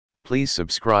Please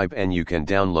subscribe and you can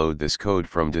download this code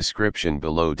from description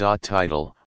below.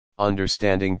 Title: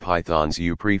 Understanding Python's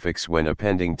uprefix when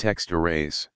appending text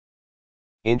arrays.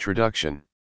 Introduction.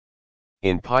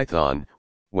 In Python,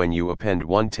 when you append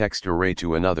one text array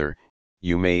to another,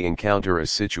 you may encounter a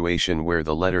situation where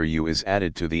the letter U is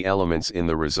added to the elements in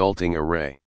the resulting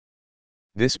array.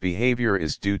 This behavior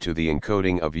is due to the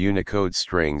encoding of Unicode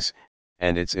strings,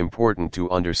 and it's important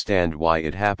to understand why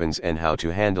it happens and how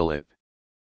to handle it.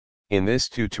 In this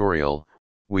tutorial,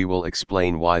 we will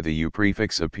explain why the U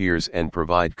prefix appears and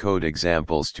provide code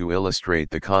examples to illustrate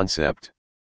the concept.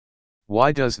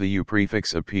 Why does the U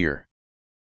prefix appear?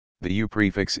 The U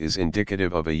prefix is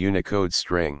indicative of a Unicode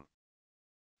string.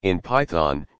 In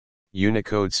Python,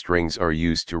 Unicode strings are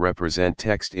used to represent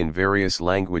text in various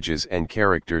languages and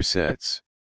character sets.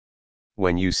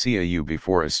 When you see a U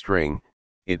before a string,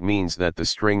 it means that the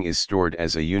string is stored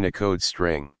as a Unicode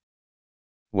string.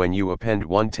 When you append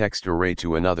one text array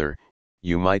to another,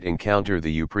 you might encounter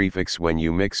the U prefix when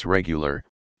you mix regular,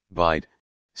 byte,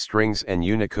 strings and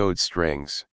Unicode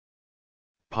strings.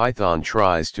 Python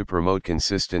tries to promote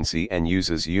consistency and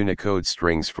uses Unicode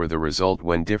strings for the result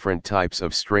when different types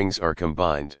of strings are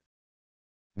combined.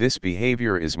 This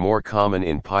behavior is more common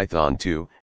in Python 2,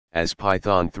 as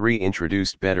Python 3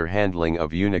 introduced better handling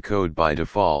of Unicode by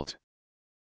default.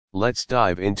 Let's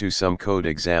dive into some code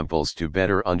examples to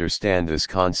better understand this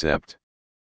concept.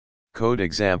 Code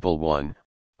example 1,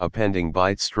 appending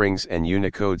byte strings and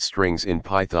Unicode strings in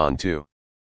Python 2.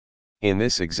 In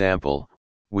this example,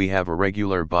 we have a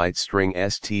regular byte string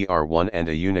str1 and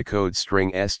a Unicode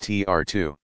string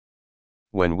str2.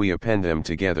 When we append them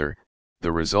together,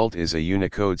 the result is a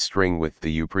Unicode string with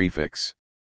the U prefix.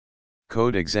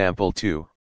 Code example 2,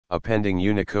 appending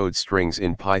Unicode strings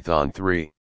in Python 3.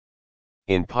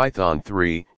 In Python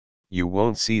 3, you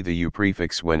won't see the U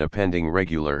prefix when appending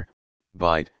regular,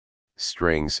 byte,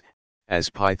 strings, as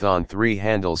Python 3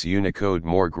 handles Unicode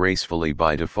more gracefully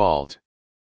by default.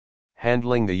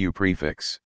 Handling the U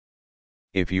prefix.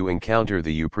 If you encounter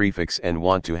the U prefix and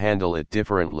want to handle it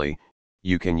differently,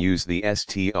 you can use the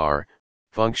str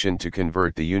function to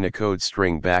convert the Unicode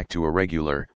string back to a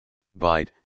regular, byte,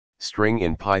 string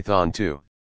in Python 2.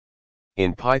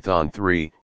 In Python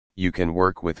 3, you can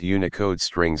work with Unicode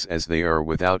strings as they are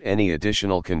without any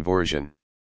additional conversion.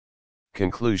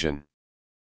 Conclusion.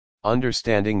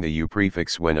 Understanding the U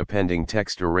prefix when appending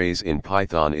text arrays in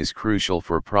Python is crucial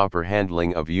for proper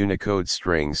handling of Unicode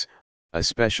strings,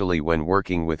 especially when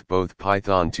working with both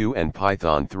Python 2 and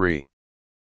Python 3.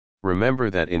 Remember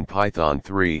that in Python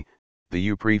 3, the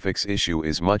U prefix issue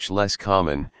is much less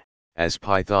common, as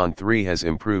Python 3 has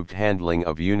improved handling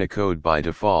of Unicode by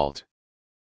default.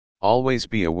 Always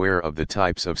be aware of the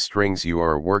types of strings you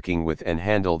are working with and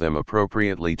handle them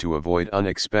appropriately to avoid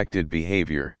unexpected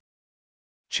behavior.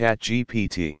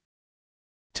 ChatGPT.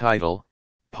 Title: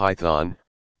 Python,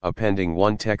 appending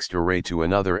one text array to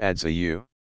another adds a U.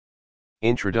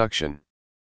 Introduction.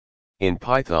 In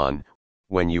Python,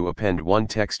 when you append one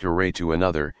text array to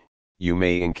another, you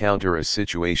may encounter a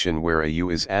situation where a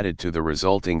U is added to the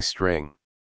resulting string.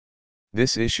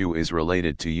 This issue is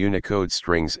related to Unicode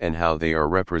strings and how they are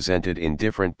represented in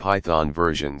different Python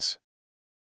versions.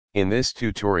 In this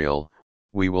tutorial,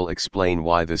 we will explain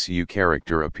why this U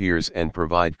character appears and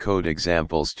provide code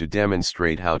examples to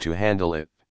demonstrate how to handle it.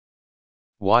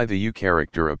 Why the U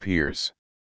character appears.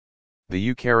 The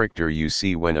U character you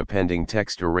see when appending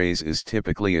text arrays is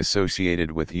typically associated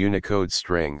with Unicode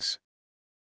strings.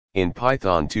 In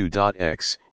Python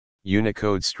 2.x,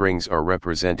 Unicode strings are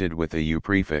represented with a U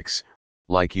prefix,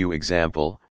 like U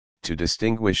example, to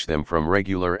distinguish them from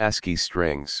regular ASCII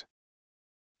strings.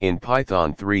 In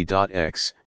Python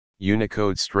 3.x,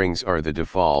 Unicode strings are the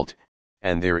default,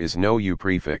 and there is no U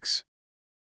prefix.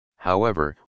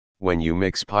 However, when you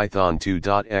mix Python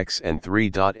 2.x and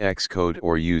 3.x code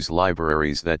or use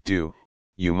libraries that do,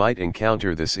 you might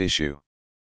encounter this issue.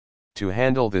 To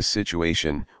handle this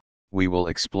situation, we will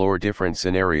explore different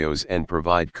scenarios and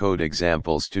provide code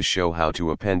examples to show how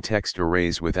to append text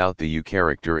arrays without the U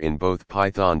character in both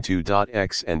Python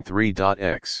 2.x and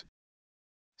 3.x.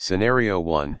 Scenario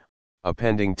 1,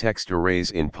 appending text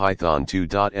arrays in Python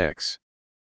 2.x.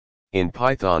 In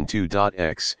Python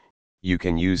 2.x, you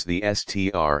can use the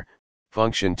str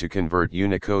function to convert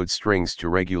Unicode strings to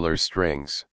regular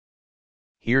strings.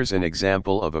 Here's an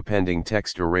example of appending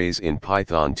text arrays in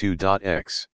Python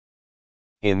 2.x.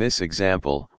 In this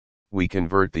example, we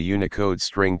convert the Unicode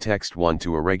string text1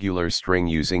 to a regular string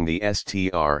using the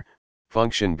str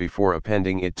function before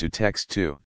appending it to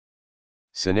text2.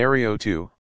 Scenario 2,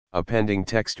 appending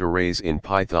text arrays in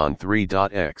Python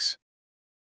 3.x.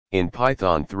 In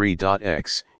Python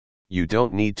 3.x, You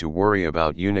don't need to worry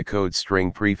about Unicode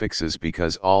string prefixes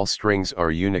because all strings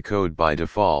are Unicode by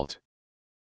default.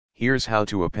 Here's how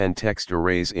to append text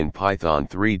arrays in Python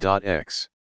 3.x.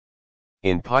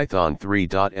 In Python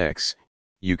 3.x,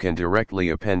 you can directly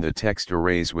append the text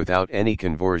arrays without any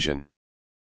conversion.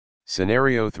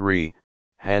 Scenario 3,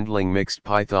 handling mixed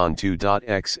Python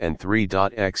 2.x and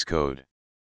 3.x code.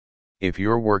 If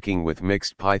you're working with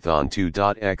mixed Python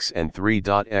 2.x and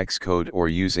 3.x code or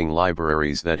using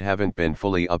libraries that haven't been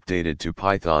fully updated to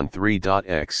Python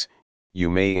 3.x, you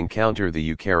may encounter the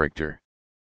U character.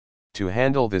 To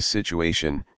handle this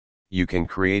situation, you can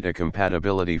create a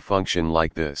compatibility function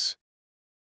like this.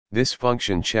 This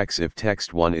function checks if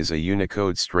text1 is a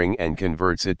Unicode string and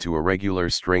converts it to a regular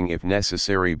string if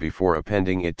necessary before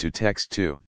appending it to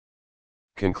text2.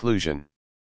 Conclusion: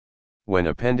 when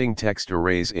appending text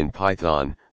arrays in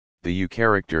Python, the U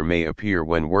character may appear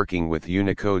when working with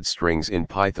Unicode strings in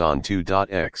Python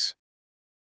 2.x.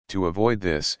 To avoid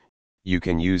this, you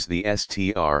can use the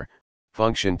str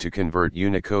function to convert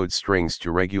Unicode strings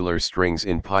to regular strings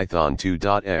in Python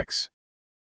 2.x.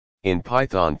 In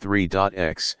Python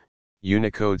 3.x,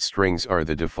 Unicode strings are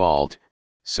the default,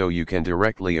 so you can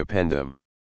directly append them.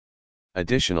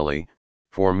 Additionally,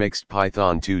 for mixed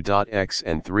Python 2.x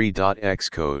and 3.x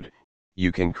code, you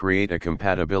can create a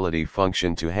compatibility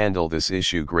function to handle this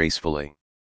issue gracefully.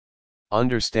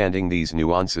 Understanding these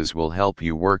nuances will help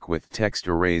you work with text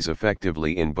arrays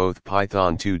effectively in both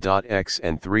Python 2.x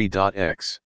and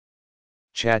 3.x.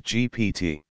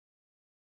 ChatGPT